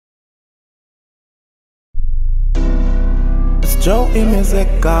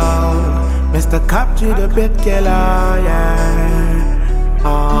JO-E-MUSIK, Mr. Kopji, the beat killer, yeah.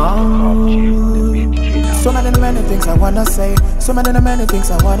 So many things I wanna say, so many things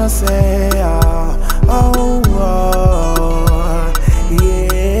I wanna say, yeah.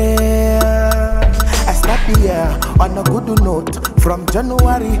 I start the year on a good note. From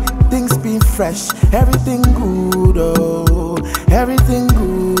January, things been fresh, everything good, oh, everything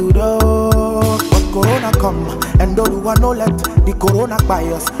good, oh. But Corona come, and don't want no let the Corona buy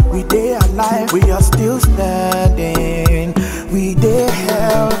us. We dey alive, we are still standing, we dey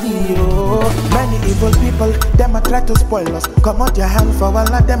healthy, oh. Many evil people, them a try to spoil us. Come out your hand for all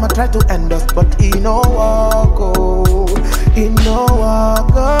of them a try to end us. But he no walk, oh, he no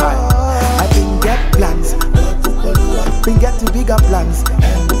walk, oh. I been get plans, been getting bigger plans,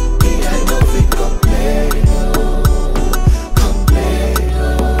 and me I know we complain,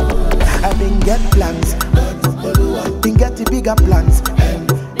 I been get plans, been getting bigger plans,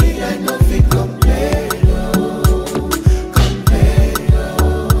 and me I know we complain,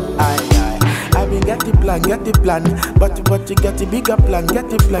 I been get the plan, but you get the bigger plan, get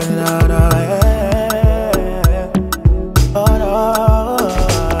the plan, oh no.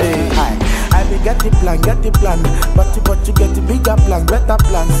 Get the plan, but you get the bigger plan, better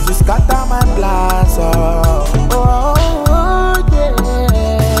plans. You scatter my plans, yeah.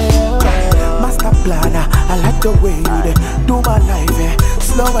 Master planner, I like the way you do my life,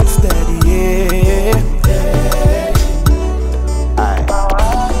 slow and steady, yeah.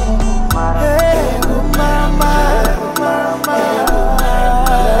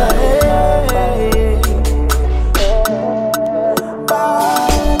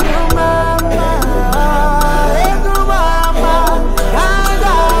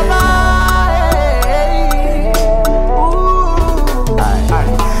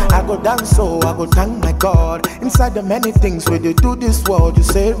 So I go thank my God. Inside the many things where they do this world, you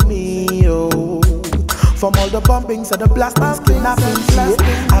save me, oh. From all the bombings and the blastings, kidnappings, yeah.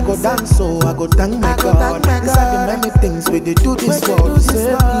 I go dance, so I go thank my God. Inside the many things where they do this world, you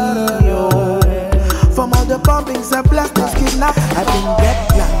save me, oh. From all the bombings and blastings, kidnappings, I been get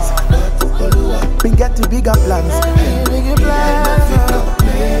plans, been getting bigger plans. Bigger plans,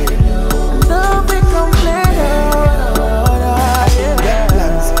 don't be complaining.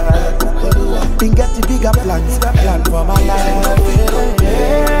 Been getting bigger plans, plan for my life.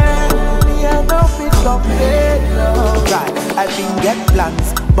 Yeah, me I know fit complain, right? I been get plans,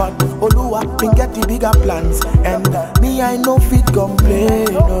 but Oluwa been getting bigger plans, and me I know fit complain,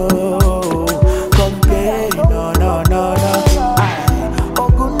 complain, no. Oh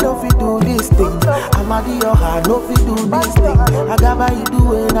good no fit do this thing. I'm at your heart, no fit do this thing. I got why you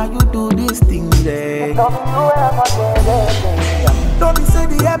do it, now you do this thing, there. Don't be say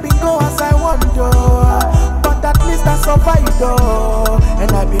the air been go as I want to, but at least I survived though.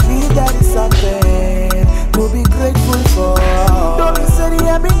 And I believe there is something to be grateful for. Don't be say the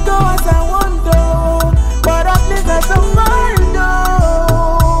air been go as I want to, but at least I survived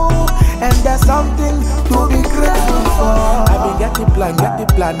though. And there's something to be grateful for. I been get the plan,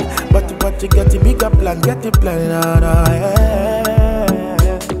 but you get the bigger plan, get the plan, yeah.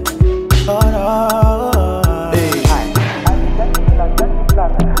 Oh no.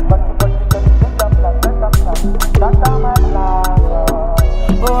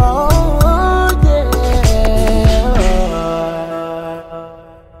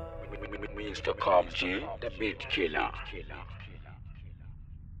 Mr. Kopji, the beat killer.